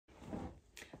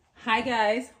Hi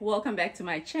guys, welcome back to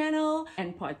my channel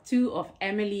and part 2 of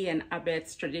Emily and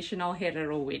Abed's traditional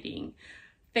Herero wedding.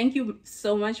 Thank you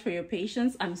so much for your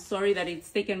patience. I'm sorry that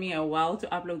it's taken me a while to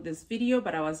upload this video,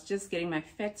 but I was just getting my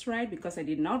facts right because I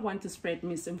did not want to spread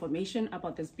misinformation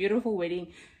about this beautiful wedding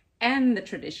and the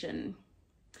tradition.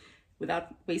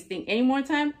 Without wasting any more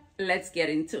time, let's get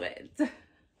into it.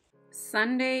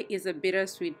 Sunday is a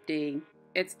bittersweet day.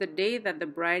 It's the day that the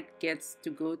bride gets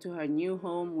to go to her new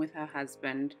home with her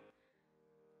husband,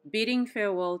 bidding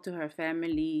farewell to her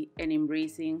family and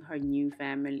embracing her new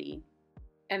family.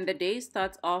 And the day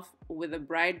starts off with the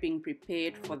bride being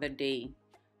prepared for the day.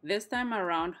 This time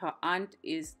around, her aunt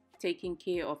is taking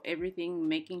care of everything,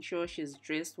 making sure she's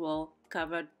dressed well,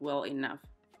 covered well enough.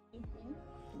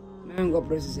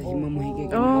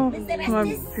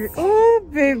 Oh,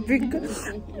 baby,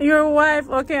 your wife.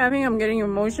 Okay, I think I'm getting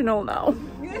emotional now.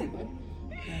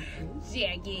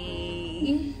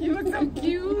 Shaggy, you look so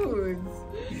cute.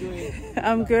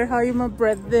 I'm good. How are you, my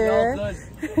brother?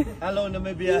 Good. Hello,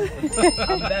 Namibia.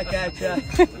 I'm back at ya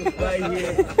right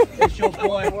here. It's your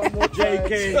boy,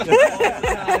 JK,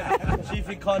 Chief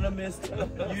Economist.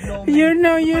 You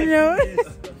know me. You know.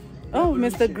 Oh,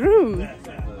 Mr. Groom.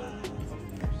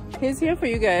 He's here for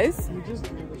you guys.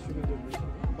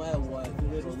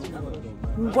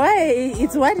 Why?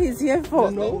 It's what he's here for.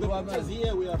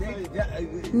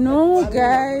 No,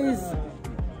 guys.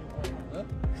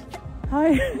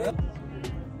 Hi.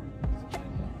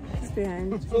 He's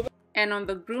behind. And on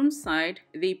the groom's side,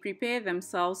 they prepare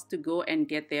themselves to go and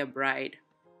get their bride.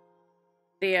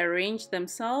 They arrange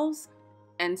themselves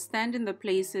and stand in the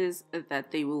places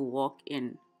that they will walk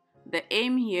in. The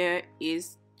aim here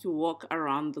is to walk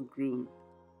around the groom.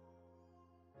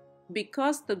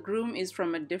 Because the groom is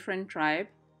from a different tribe,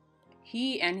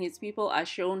 he and his people are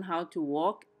shown how to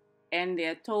walk, and they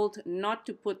are told not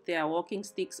to put their walking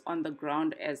sticks on the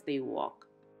ground as they walk.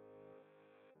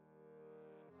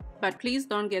 But please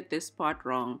don't get this part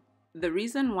wrong. The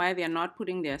reason why they are not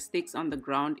putting their sticks on the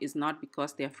ground is not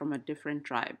because they are from a different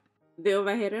tribe. The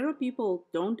Herero people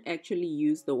don't actually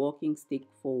use the walking stick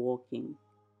for walking.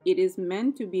 It is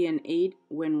meant to be an aid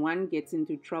when one gets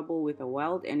into trouble with a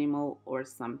wild animal or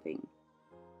something.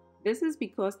 This is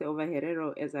because the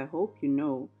Herero, as I hope you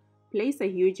know, place a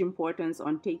huge importance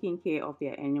on taking care of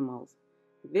their animals.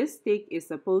 This stick is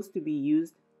supposed to be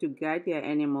used to guide their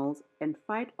animals and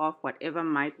fight off whatever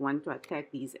might want to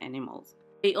attack these animals.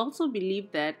 They also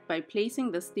believe that by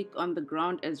placing the stick on the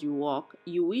ground as you walk,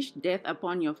 you wish death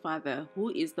upon your father, who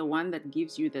is the one that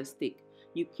gives you the stick.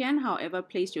 You can, however,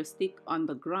 place your stick on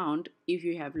the ground if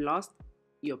you have lost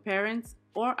your parents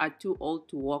or are too old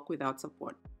to walk without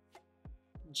support.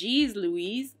 Jeez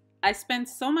Louise, I spent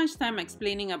so much time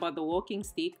explaining about the walking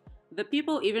stick, the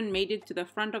people even made it to the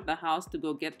front of the house to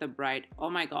go get the bride. Oh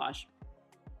my gosh.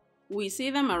 We see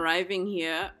them arriving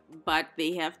here, but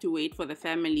they have to wait for the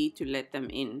family to let them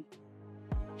in.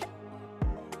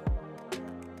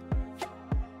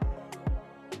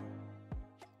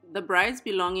 The bride's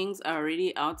belongings are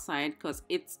already outside because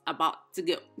it's about to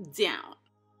go down.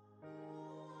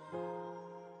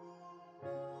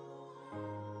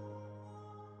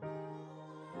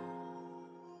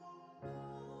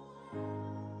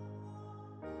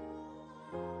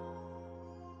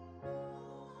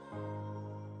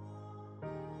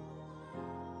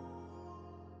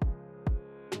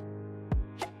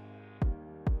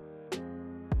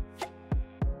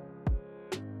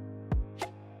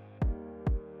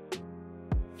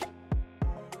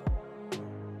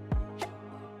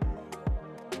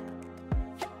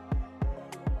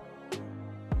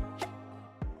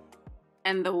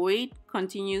 And the wait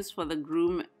continues for the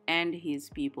groom and his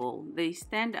people. They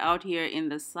stand out here in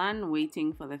the sun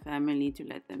waiting for the family to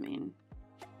let them in.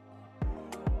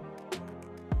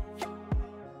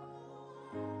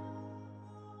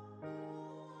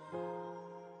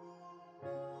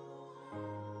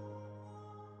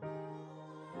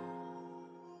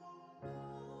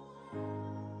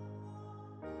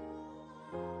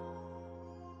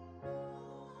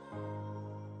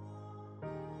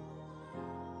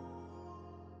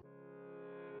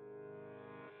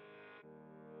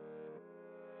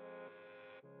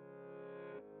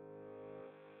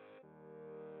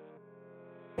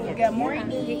 Good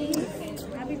morning.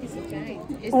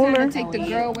 It's time to take the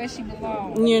girl where she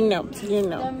belongs. You know.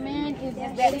 The man is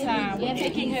that time. We're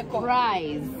taking her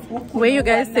prize. Where you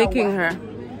guys taking her?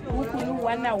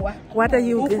 What are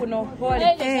you?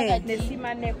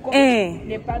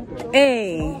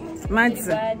 Mads.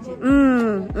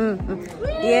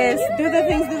 Yes, do the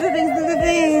things.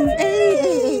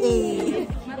 Hey.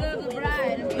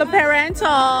 The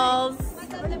parentals.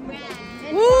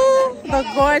 Woo! the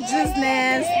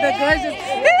gorgeousness, the gorgeous.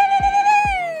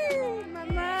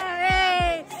 Mama,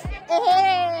 hey,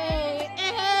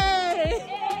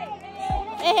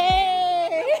 hey,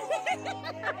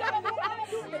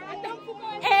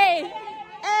 hey,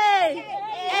 hey,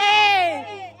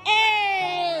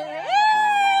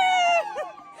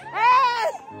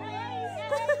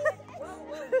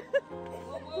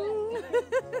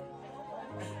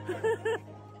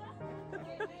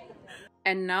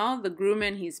 And now the groom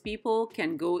and his people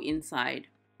can go inside.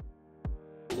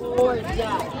 What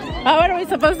are we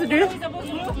supposed to do?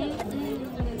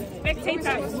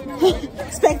 Spectators.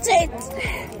 Spectate.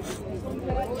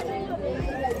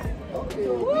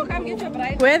 Ooh, come get your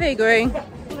bride. Where are they going?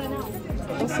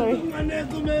 Oh, sorry.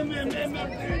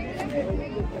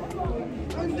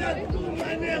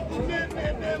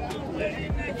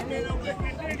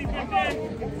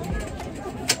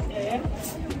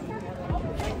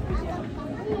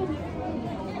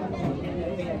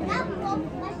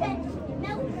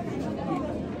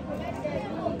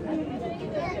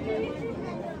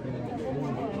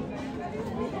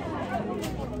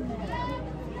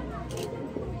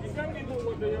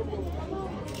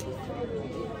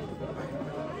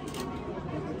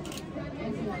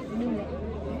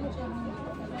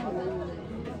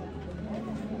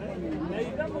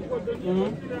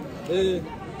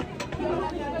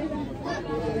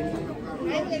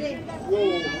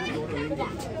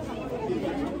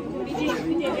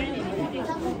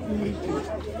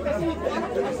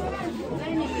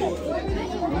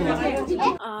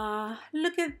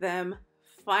 Look at them,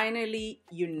 finally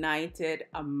united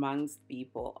amongst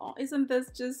people. Oh, isn't this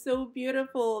just so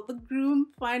beautiful? The groom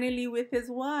finally with his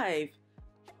wife.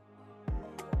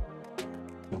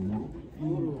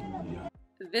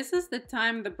 This is the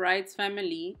time the bride's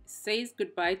family says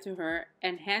goodbye to her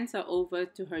and hands her over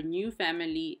to her new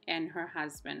family and her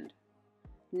husband.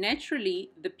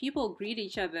 Naturally, the people greet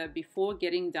each other before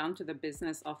getting down to the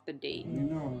business of the day.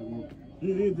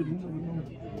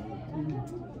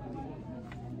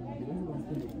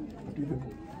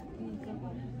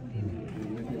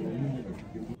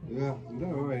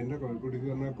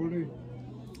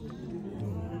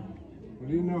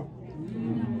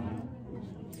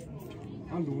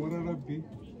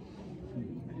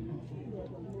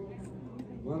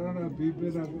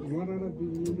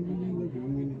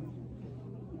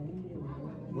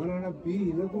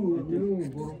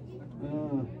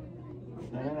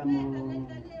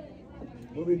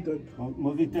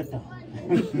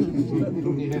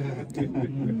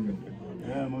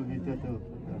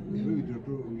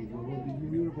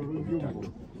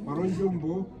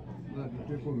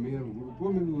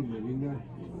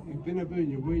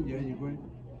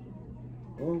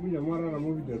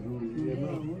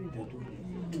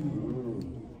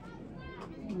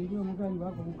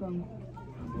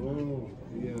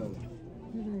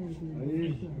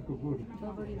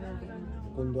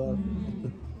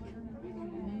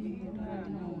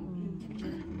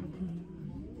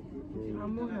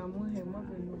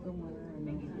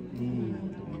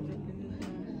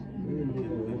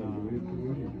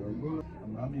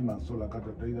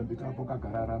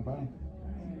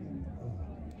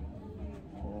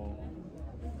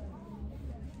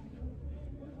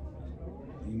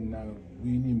 Ina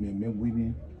wini meme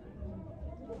wini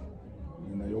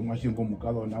ina yo mashingo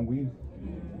mukado na wini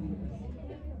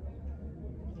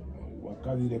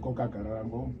wakadi de coca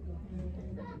cararango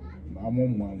mamo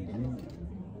mwangu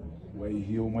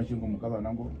waihio mashingo mukado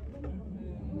nango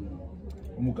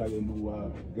umukade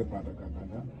nduwa gepata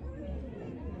kakanga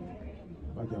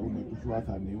baja une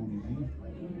kushwata ne ulizi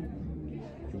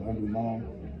chorandu na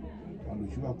quando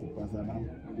chuva kupasa na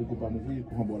kukupa muvi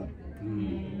kuhombola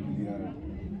ya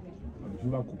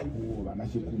chuva kuku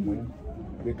banashi kumwe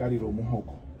bekaliro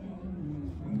muhoko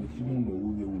ne chimundo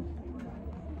uye u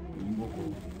ngoko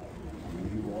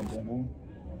uhiwa bongo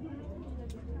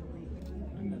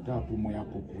ne tapu mo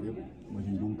yako kule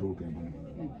mjindu utoke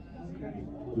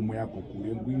kumwe yako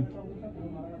kule ngwi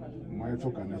mwa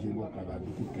toka na jingo kada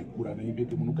dukuke kula na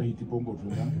ibete munuka hiti pombo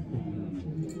tuna.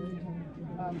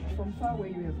 From far where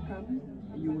you have come,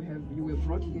 you were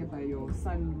brought here by your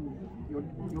son,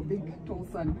 your big tall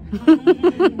son.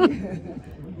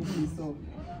 So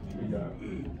yeah.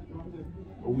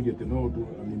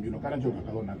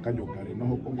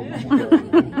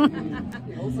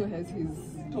 He also has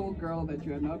his tall girl that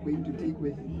you are not going to take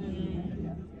with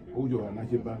him.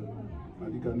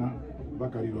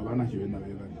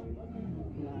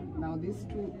 Now these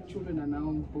two children are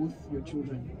now both your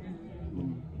children.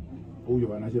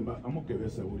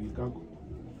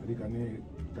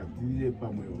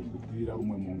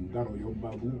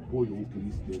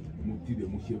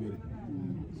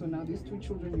 So now these two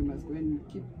children, you must go and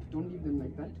don't leave them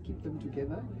like that, keep them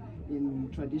together in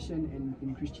tradition and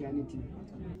in Christianity.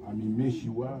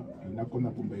 Amimeshiwa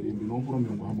inakona pumbaire mbinomboro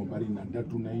miongo hamo bari na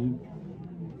ndatu nai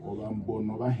oba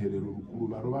mbono ba herero rukuru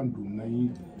baro bandu nai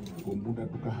kombunda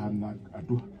tukahana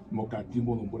atu mokati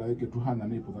mbono mbora yake tuhana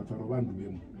nei pokataro bandu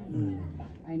bemu.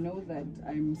 I know that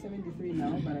I'm 73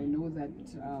 now, but I know that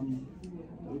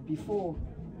before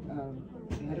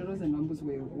Hereros and Mambus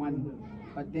were one,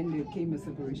 but then there came a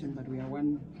separation, but we are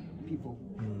one people.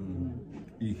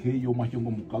 Ihe yo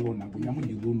machengo mukalo na kunyamu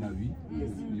jiduna vi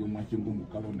yo machengo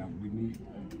mukalo na gwini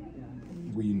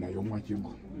gwina yo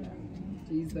machengo.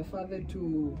 He's the father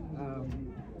to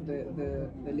the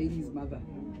lady's mother.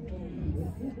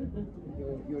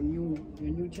 Your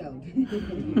new child.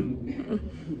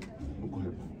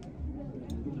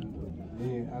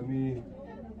 Ami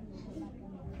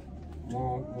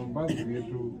mombantu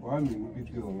yetu wami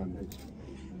ngubiti wangandaji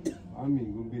ami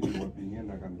ngubiti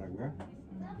wapingena kandanga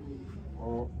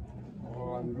o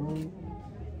andu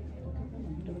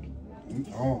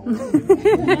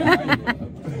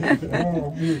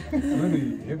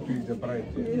really have to eat the price.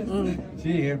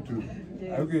 She have to.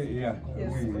 Okay, yeah.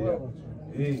 Okay, yeah.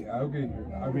 Hey, okay.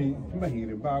 I mean,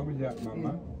 mahir baguja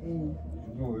mama.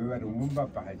 No, we were mumba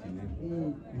pahajine.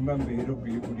 Imam behero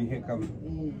kuli hekam.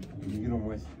 You know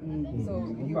what?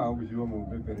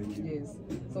 Yes.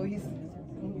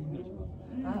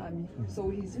 So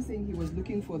he's just saying he was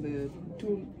looking for the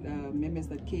two members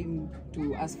that came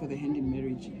to ask for the hand in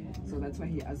marriage. So that's why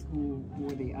he asked who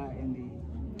they are and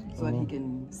so that he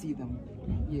can see them.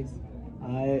 Yes.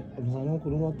 I msano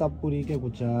kuruno tapuri ke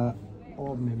kucha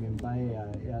o memembai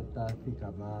ya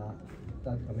tafika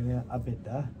kamene Abed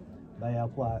baya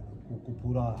kwa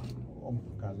kukupura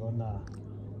omkazona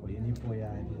oyenipo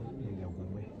ya ile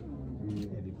ngomwe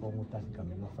ilipo mutafika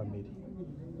mema family.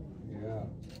 Yeah.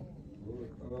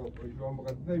 Yo me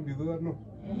canté en video no.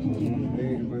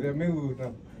 Pues me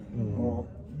gusta. O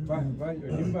va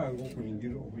yo nimba ngo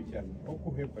kuningiro oficial. O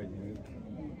coge pa yini.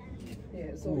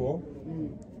 Yeah, so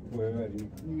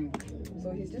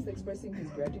so he's just expressing his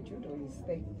gratitude or his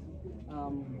thanks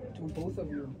to both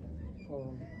of you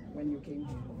for when you came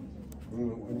here.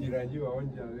 Onjiraji wa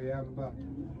onja yamba.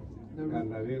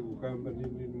 Kana we kukamba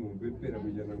nini mubepera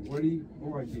kujana ngori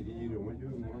owakirire mwajo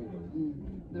mwanga.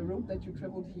 The road that you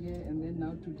traveled here and then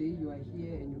now today you are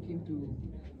here and you came to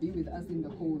be with us in the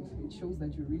cold. It shows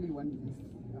that you really want this,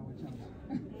 our child.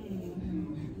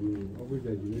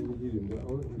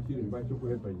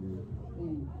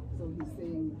 So he's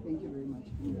saying thank you very much.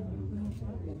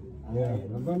 Yeah.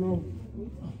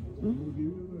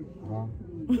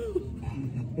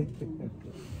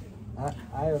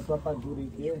 Ayo papa duri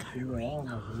ke sino ya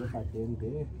masuk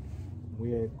patente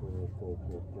muye ko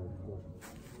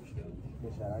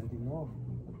kesaranti no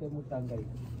temu tanggai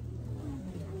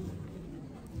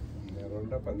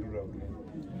ronda pandura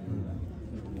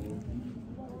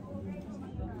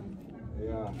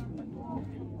ya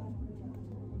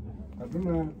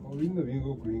aduna ovinda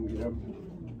vingo kuingira.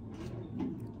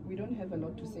 We don't have a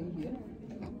lot to say here.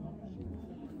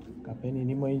 Kapeni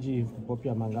ni moinji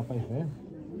popia mangapa ife.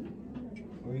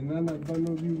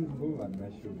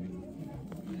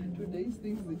 Today's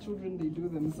things the children they do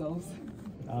themselves.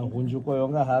 Hunjuko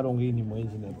yonga harongi ni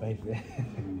moinji ne paife.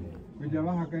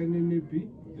 Kujama hakaini nipi.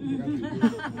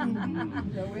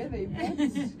 The way they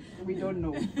vote, we don't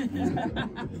know.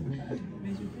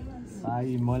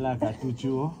 Ai mola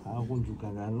katuchuo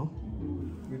ahunjuka ngano.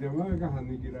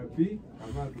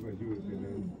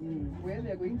 Where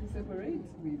they're going to separate,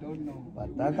 we don't know.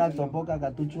 Pataka topoka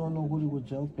katuchuo no guri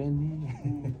kucha upeni.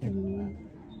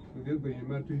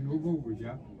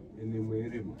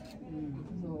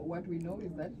 So what we know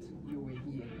is that you were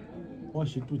here. O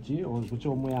shituchi o kucha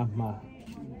omoya ma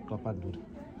kapadura.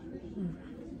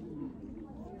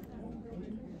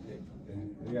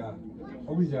 Yeah,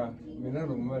 obija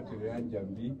menaro mati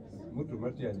anjambi mutu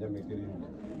mati anjamekeri.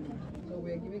 So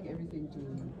we are giving everything to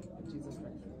Jesus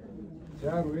Christ.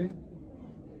 Sharwe.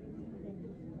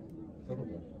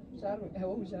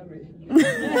 Sharwe.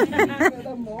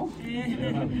 Furthermore.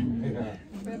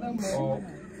 Furthermore.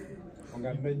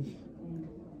 Ongandanji.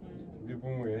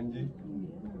 Bipumu yanji.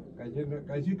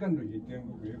 Kajikando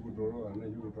jitengo kuye kutoro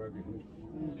anayu kutwake.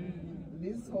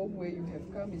 This home where you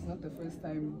have come is not the first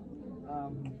time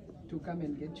to come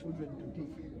and get children to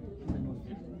take.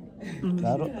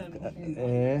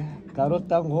 Karo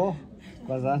tango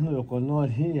kwa zanu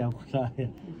yokonori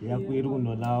ya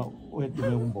kuiruno na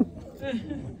wetu umbo.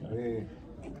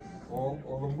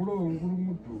 Ngulu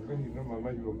mutu kahina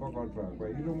mama yomba kwa kwa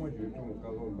ilo mwa jitu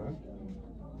mkalonda.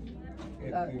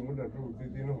 Muda tu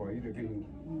titino kwa ile kahina.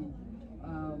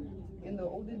 In the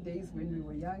olden days when we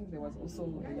were young, there was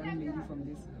also a young lady from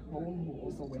this home who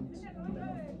also went to the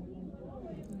north.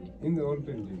 In the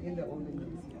olden days? In the olden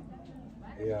days,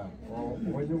 yeah.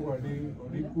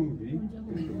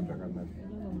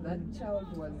 That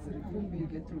child was Rikumbi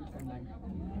Gertrude Kandanga.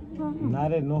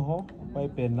 Nare noho, pai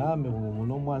pena me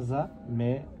muno mwaza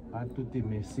me atuti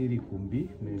mesiri kumbi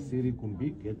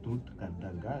Gertrude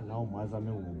Kandanga na mwaza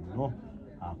me muno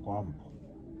akwambo.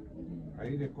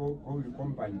 Aire ko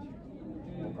kompanje.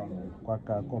 Kwa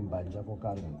ka kombanja ko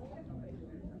kalungu.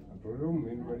 Atoro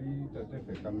mwenwali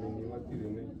tatefe kameni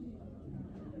watirene.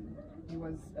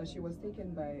 She was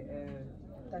taken by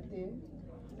Tate.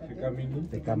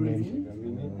 Tekamini.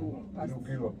 Who passed.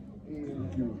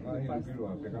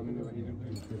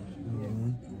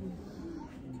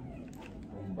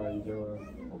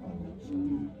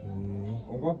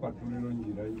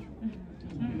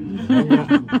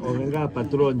 Ovenga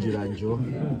patron jiranjo.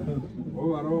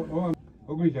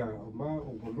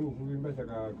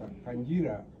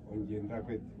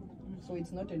 So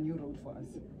it's not a new road for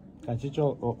us.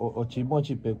 Kachicho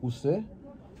ochimochi pekuse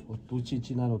otuchi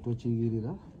china no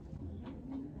tochigirira.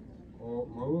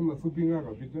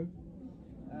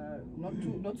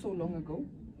 Not so long ago.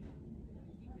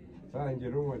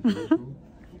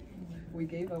 We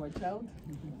gave our child.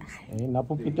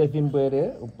 Napupite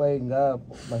thimbere upainga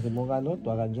mathimogano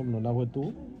twaganjo mno na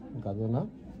gwetu ngazona.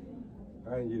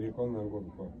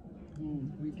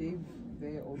 We gave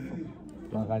there also.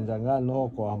 Twaganja no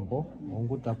kwambo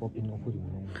onguta popino kuri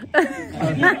mno.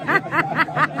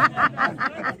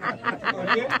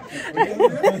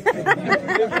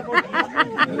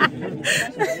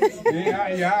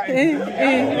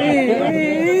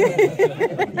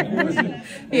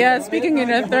 Yeah, speaking in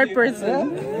a third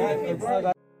person.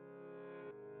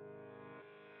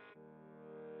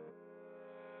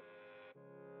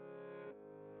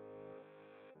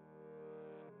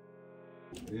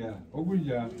 Yeah,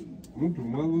 okuja mtu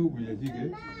mwago kuja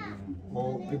chike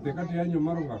o etekati yanyo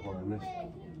maronga kwa nasi.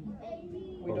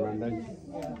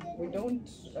 We don't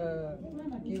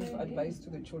give advice to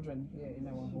the children here in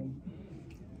our home.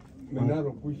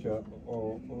 Menaro kusha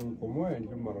o komoya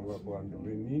njo maronga kwa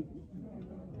ndoveni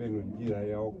beno njira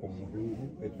yao kwa mrungu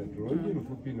etetoloji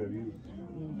nufupi na viru.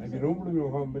 Akirombo ni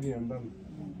wafambani andani.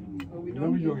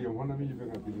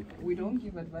 We don't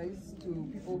give advice to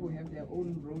people who have their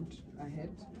own road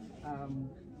ahead.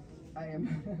 I am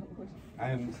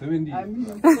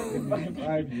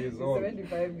 75 years old.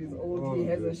 75 years old. He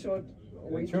has a short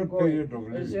way to go.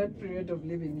 A short period of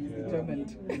living. He's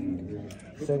determined.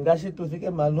 Sengashi tufike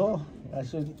malo,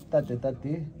 ashi tati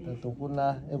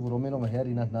tatukuna eburomeno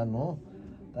maheri na nano.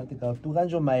 Tati ka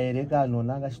tuganjo maere ka no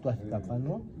nagashi tuafika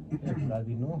pano.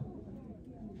 Gavino.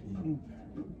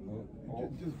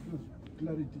 Just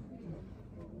clarity.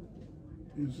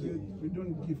 You said we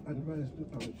don't give advice to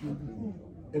our children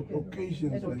at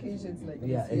occasions like this.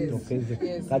 Yeah, at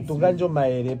occasions. Katuganjo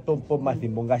maere po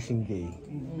mathimbo ngashingei.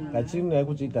 Kachino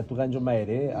yakuti katuganjo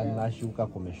maere anashuka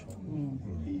komesho.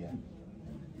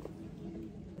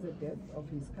 The death of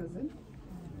his cousin.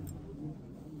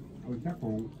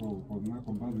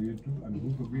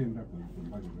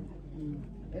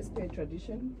 As per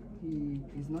tradition, he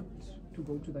is not to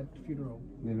go to that funeral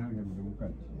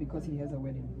because he has a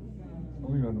wedding.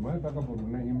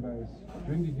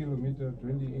 20 kilometers,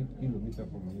 28 kilometers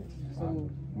from here. So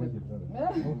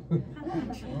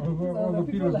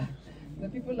the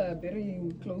people are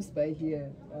burying close by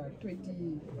here,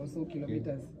 20 or so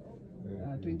kilometers,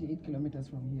 28 kilometers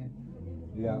from here.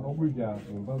 Yeah,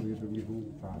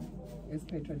 as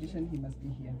per tradition, he must be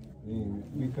here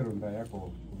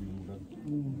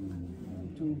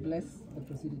to bless the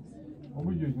proceedings.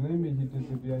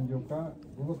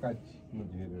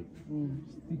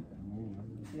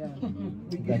 Yeah.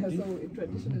 So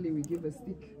traditionally we give a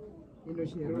stick in the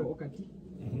Herero Okati.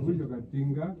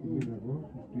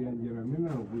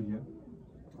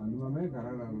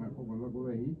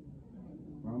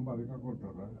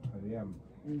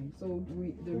 So the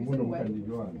reason why,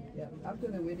 after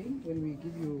the wedding, when we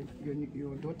give you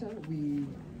your daughter, we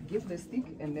give the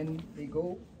stick and then they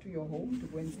go to your home to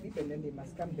go and sleep and then they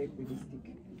must come back with the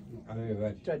stick.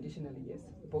 Traditionally, yes,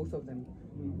 both of them.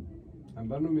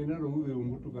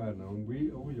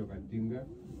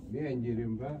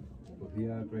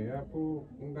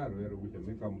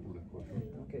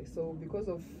 Okay, so because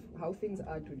of how things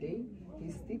are today,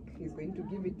 his stick, he's going to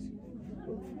give it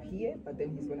here, but then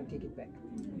he's going to take it back.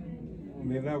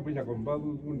 Mela kuja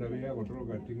kompadu kunda vya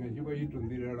kutoka tinga jiba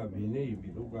yitundira la bine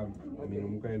ibiduka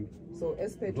mkaenda. So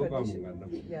as per tradition,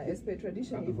 as per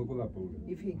tradition,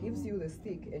 if he gives you the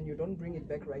stick and you don't bring it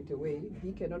back right away,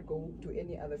 he cannot go to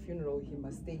any other funeral. He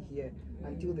must stay here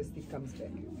until the stick comes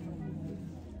back.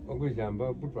 Ongo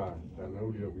jamba kupa tana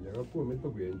uri kuja kwa meto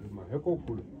kuenju ma heko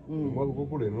kule. Mo ko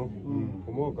kule no.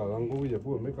 Como kalango kuja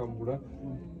kwa mekambura.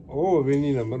 Oh,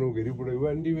 veni na mano geri pura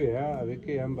wandi we ya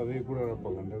aveke yamba ve kura na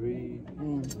panganda ve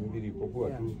ndiri popo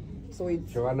atu. So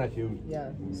it's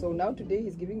So now today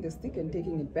he's giving the stick and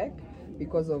taking it back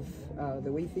because of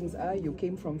the way things are. You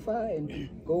came from far and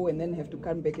go and then have to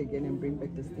come back again and bring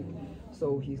back the stick.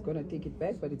 So he's gonna take it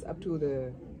back, but it's up to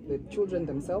the children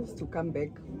themselves to come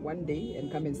back one day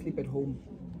and come and sleep at home.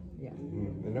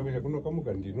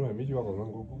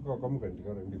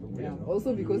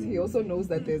 Also because he also knows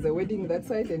that there's a wedding that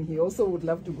side and he also would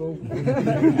love to go.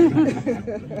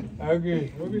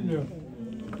 Okay,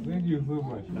 thank you so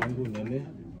much.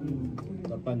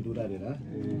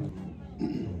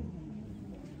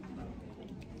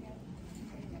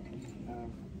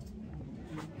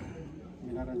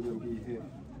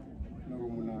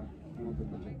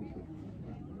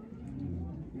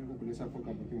 kulesa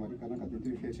foka porque marika na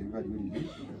katitu fese vari uri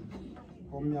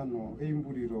omyano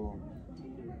eimburiro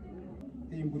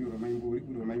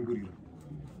maimburiro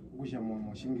kuja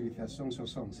mo shingirisa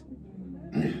songs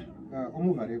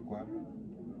omuvarekwa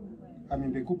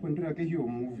amimbe kupundira ke hiyo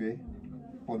muve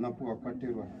pona puwa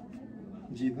kwaterwa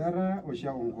jidhara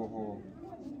osha ongoho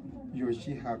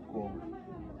yoshi hako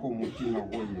komutima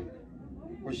woye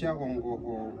osha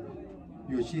ongoho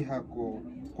yoshi hako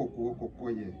kokuoko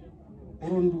koye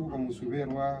orondu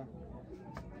omusuberwa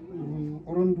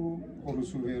orondu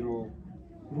orusubero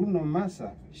runo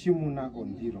masa shimuna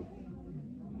ondiro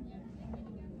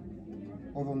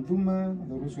odonduma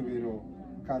dorusubero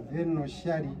kadeno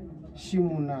shari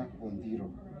shimuna ondiro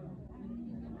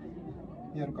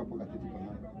yaruka pokatiti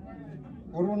pana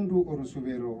orondu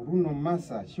orusubero runo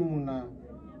masa shimuna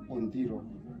ondiro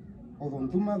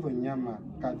odonduma donyama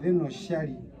kadeno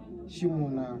shari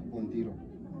shimuna ondiro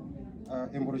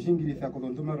emboroshingiriza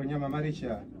kodonduma ronyama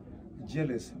marisha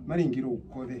jealous maringiro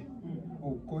ukode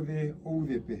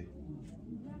oudepe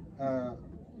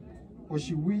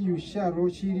oshiwiyu sharo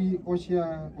shiri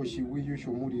osha oshiwiyu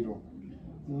shomuriro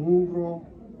nuro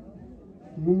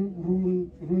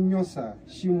runyosa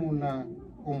shimuna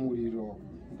omuriro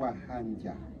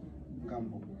wahanja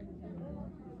ngambo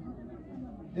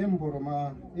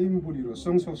emburiro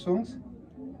Songs of Songs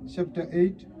chapter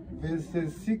 8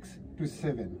 verses 6 to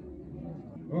 7.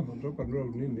 Oh, toka ndo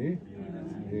nini?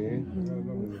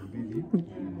 Ndio mbili.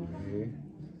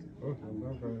 Oh,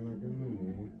 ndoka na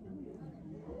nini?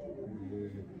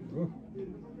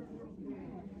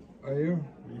 Ayo,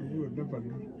 ndio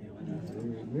pando.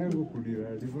 Nengo kulira,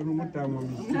 ndivyo mutamo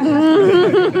mimi.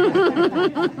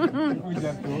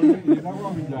 Kuja tu,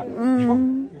 inakuwa mja.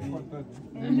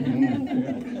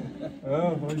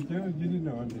 Hoje jini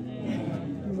na wande.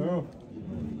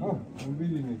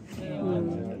 Mbili ni.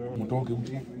 Mutoke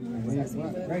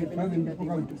Kai pande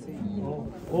mpoka.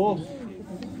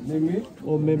 Meme,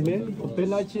 o meme, o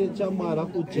penache cha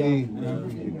maracucha.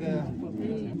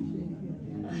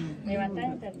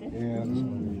 Levantántate.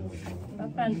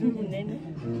 Papá, tú nene.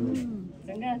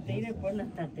 Venga, te iré por la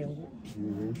tate.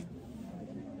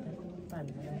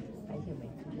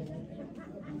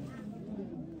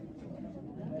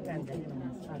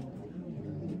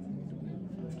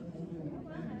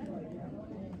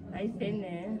 Ahí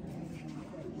tiene.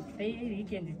 Ahí vi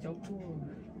que de choco.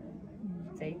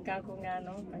 Se ca con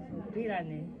ano,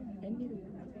 pirane.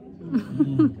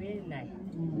 Bien nice.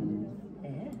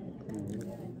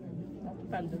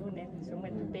 Pandrone, sono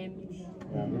tempi.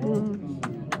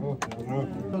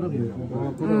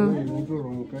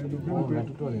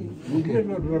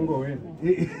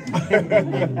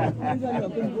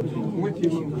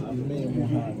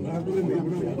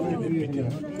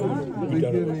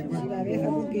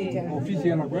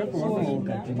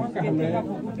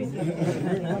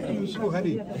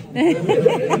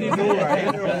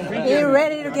 He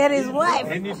ready to get his wife.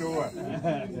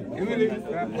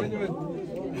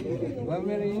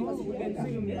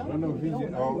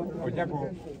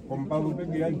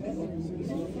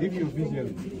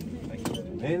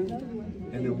 Men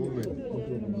and a woman.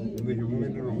 And the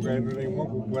woman of Guyana and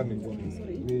walk with one.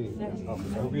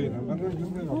 Okay, I'm not going to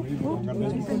be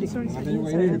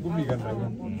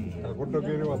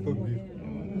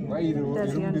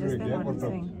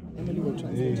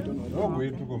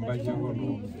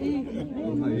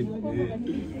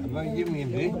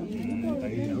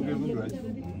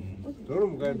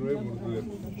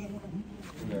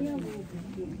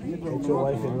Get your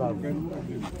wife in love.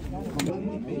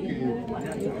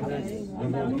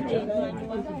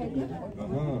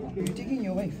 You're taking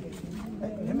your wife.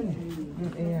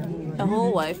 A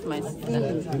whole wife, my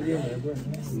sister.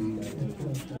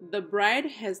 The bride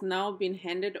has now been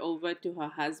handed over to her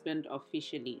husband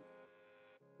officially.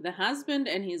 The husband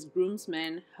and his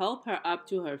groomsmen help her up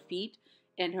to her feet,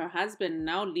 and her husband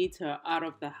now leads her out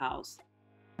of the house.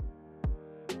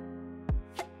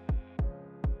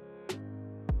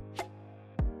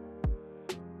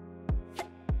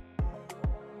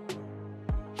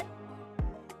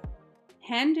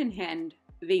 Hand in hand,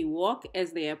 they walk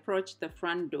as they approach the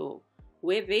front door,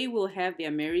 where they will have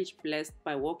their marriage blessed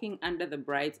by walking under the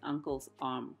bride's uncle's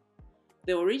arm.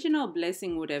 The original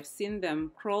blessing would have seen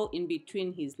them crawl in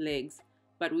between his legs,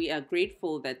 but we are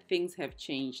grateful that things have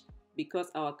changed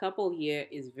because our couple here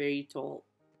is very tall.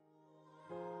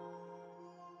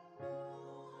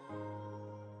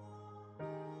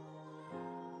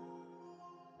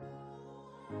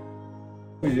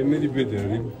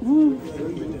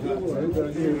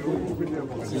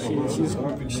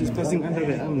 She's passing under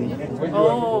the arm.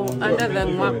 Oh, under the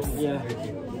maps. Yeah.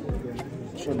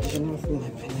 Traditional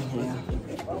Philippine hair.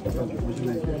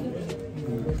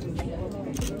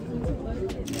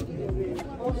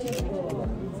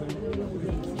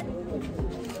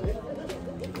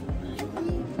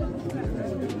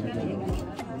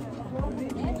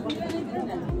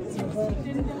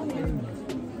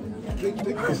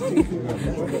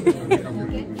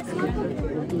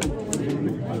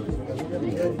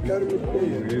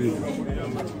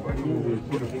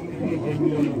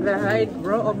 The hide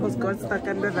bro almost got stuck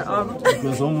under the arm. It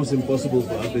was almost impossible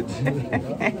for Abed.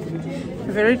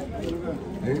 Very.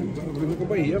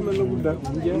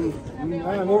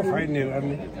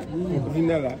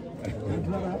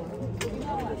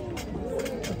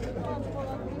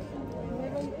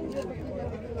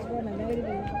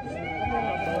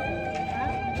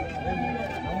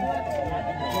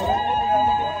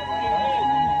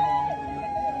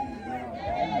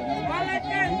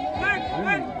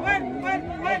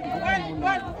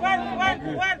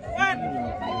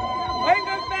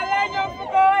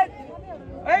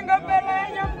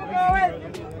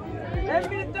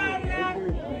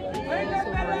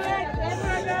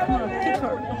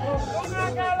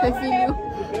 I feel you.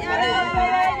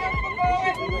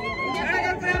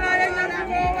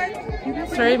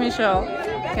 Sorry, Michelle.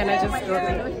 Can I just go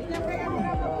there?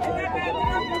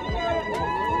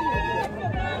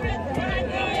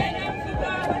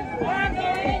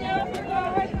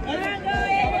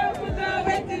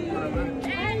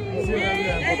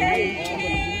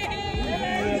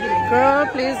 Girl,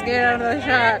 please get out of the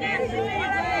shot.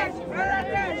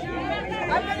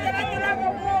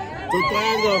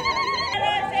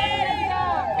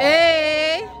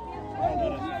 Hey,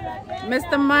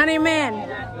 Mr. Money Man.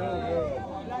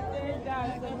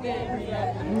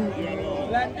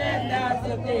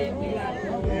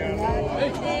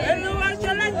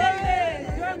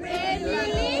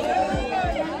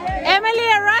 Emily,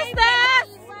 arrest us!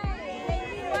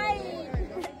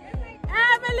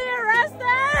 Emily, arrest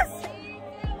us!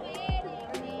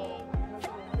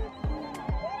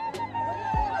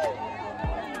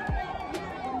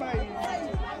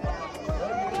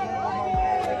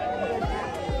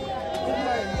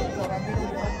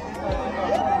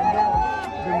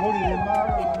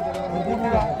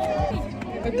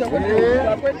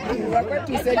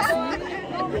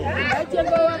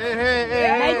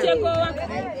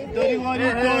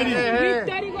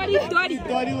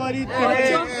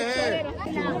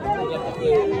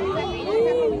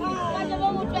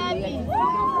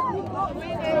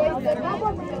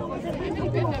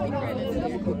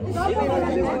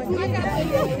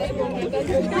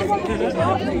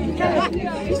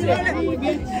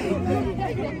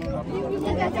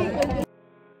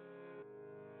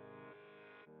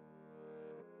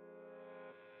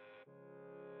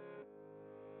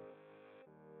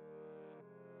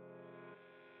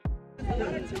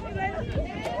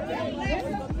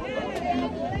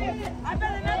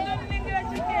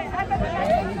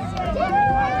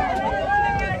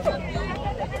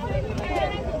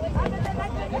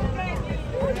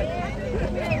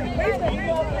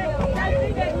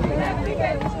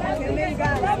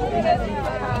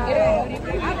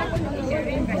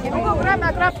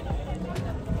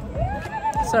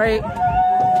 Sorry.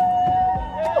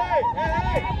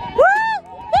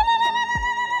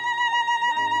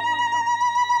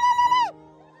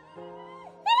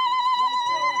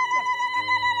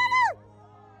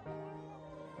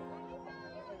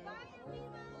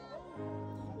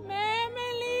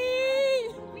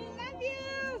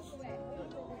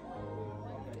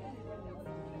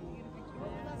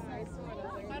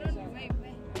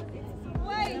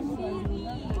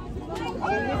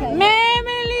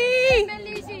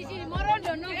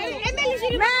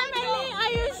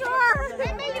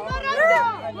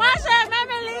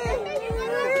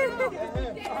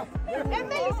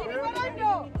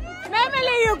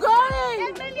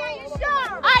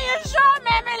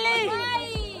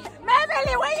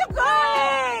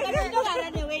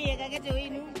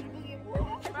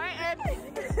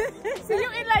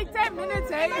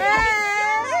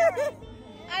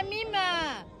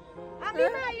 Amima,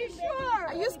 are you sure?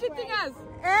 Are you skipping us?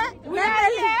 We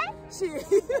are here.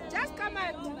 Just come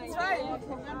and try.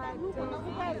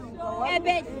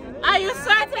 Abed, Are you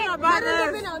certain about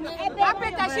this?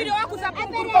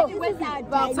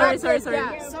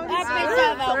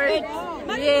 Sorry.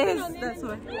 Yes, that's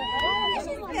what.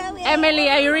 Emily,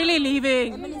 are you really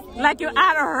leaving? Like you're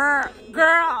out of her,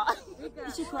 girl.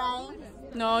 Is she crying?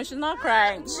 No, she's not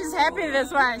crying. She's happy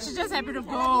this one. She's just happy to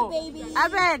go.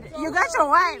 Abed, you got your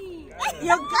wife. You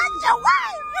got your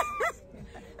wife.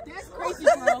 That's crazy,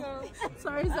 bro.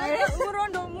 Sorry.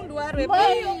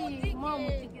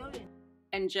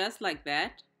 And just like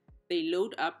that, they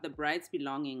load up the bride's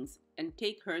belongings and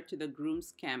take her to the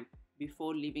groom's camp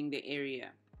before leaving the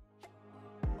area.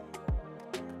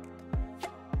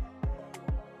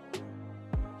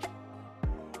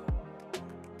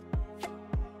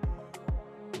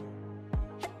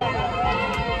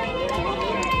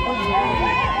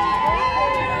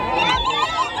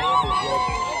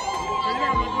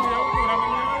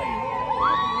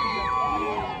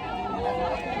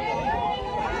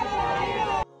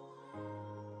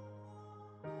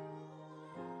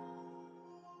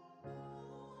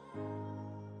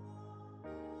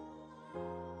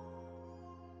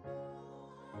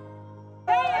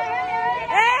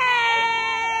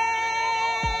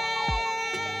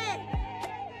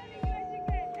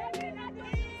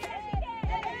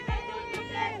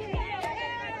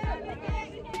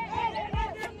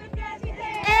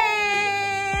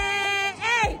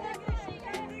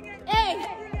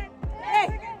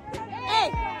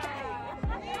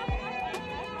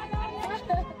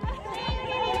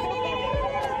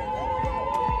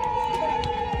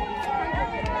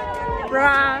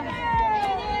 Bruh.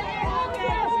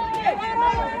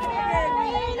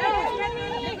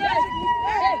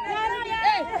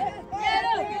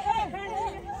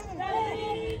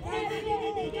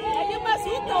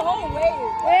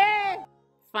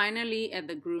 Finally, at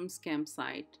the groom's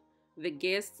campsite, the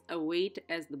guests await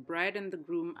as the bride and the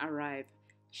groom arrive.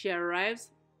 She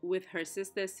arrives with her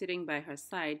sister sitting by her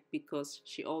side because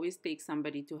she always takes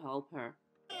somebody to help her.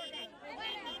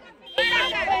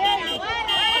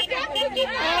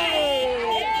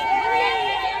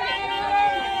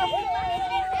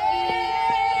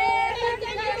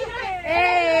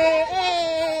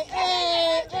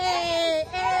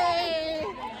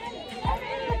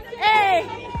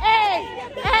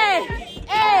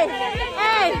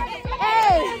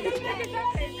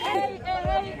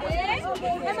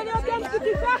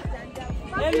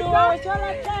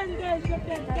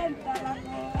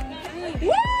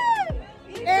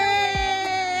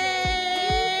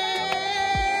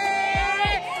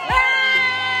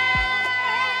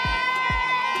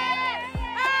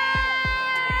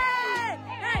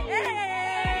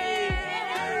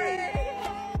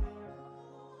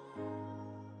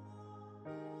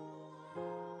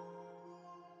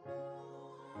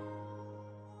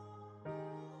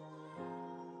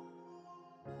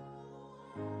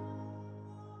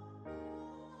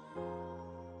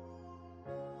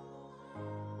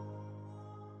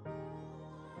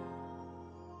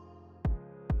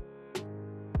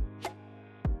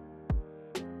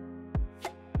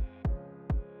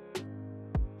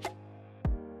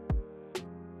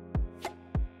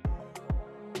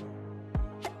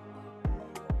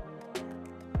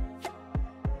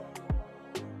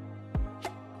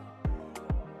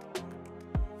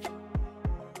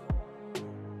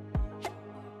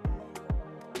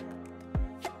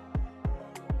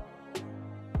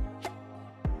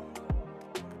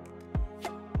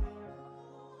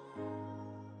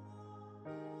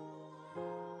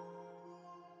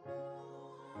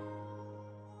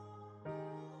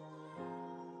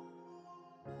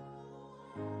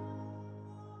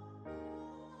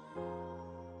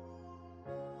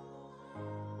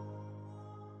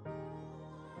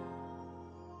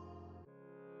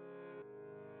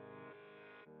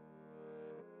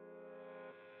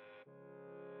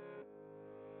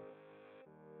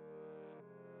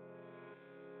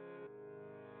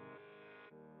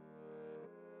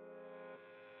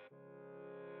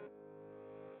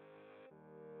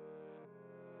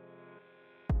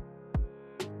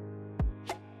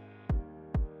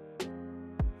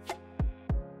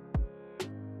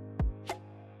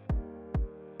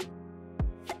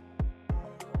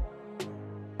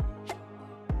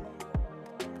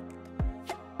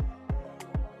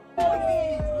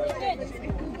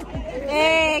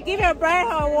 Hey, give your bride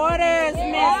her waters,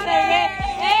 mister.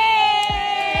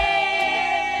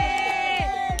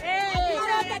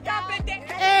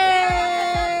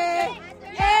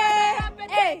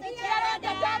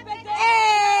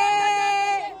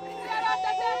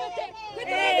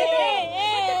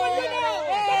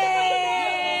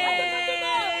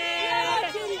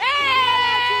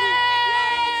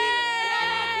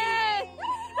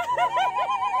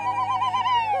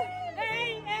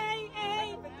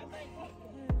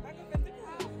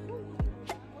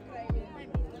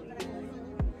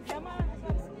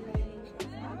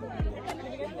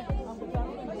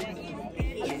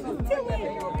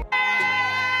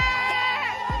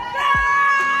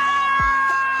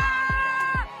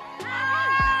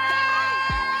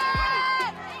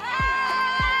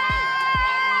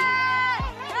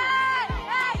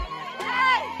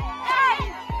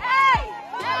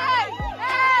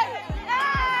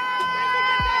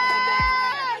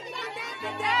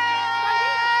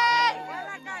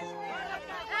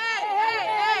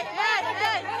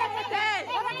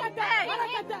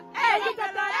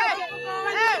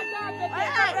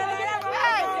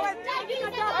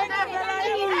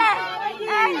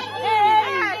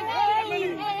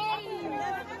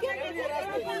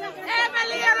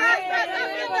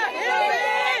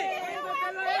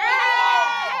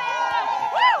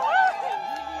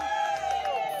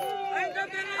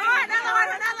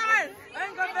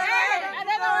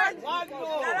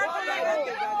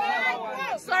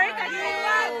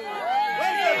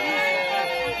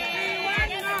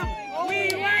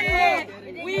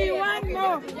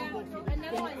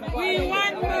 We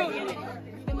want more.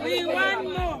 We want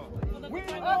more. We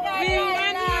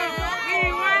want more.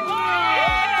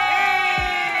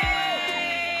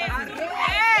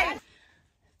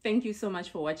 Thank you so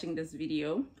much for watching this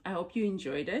video. I hope you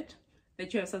enjoyed it,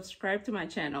 that you have subscribed to my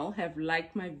channel, have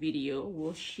liked my video,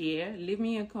 will share, leave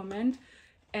me a comment,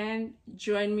 and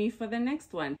join me for the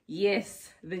next one. Yes,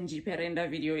 the Njiperenda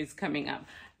video is coming up.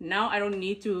 Now I don't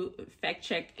need to fact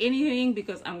check anything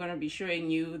because I'm going to be showing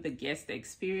you the guest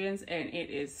experience and it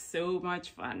is so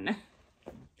much fun.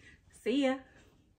 See ya.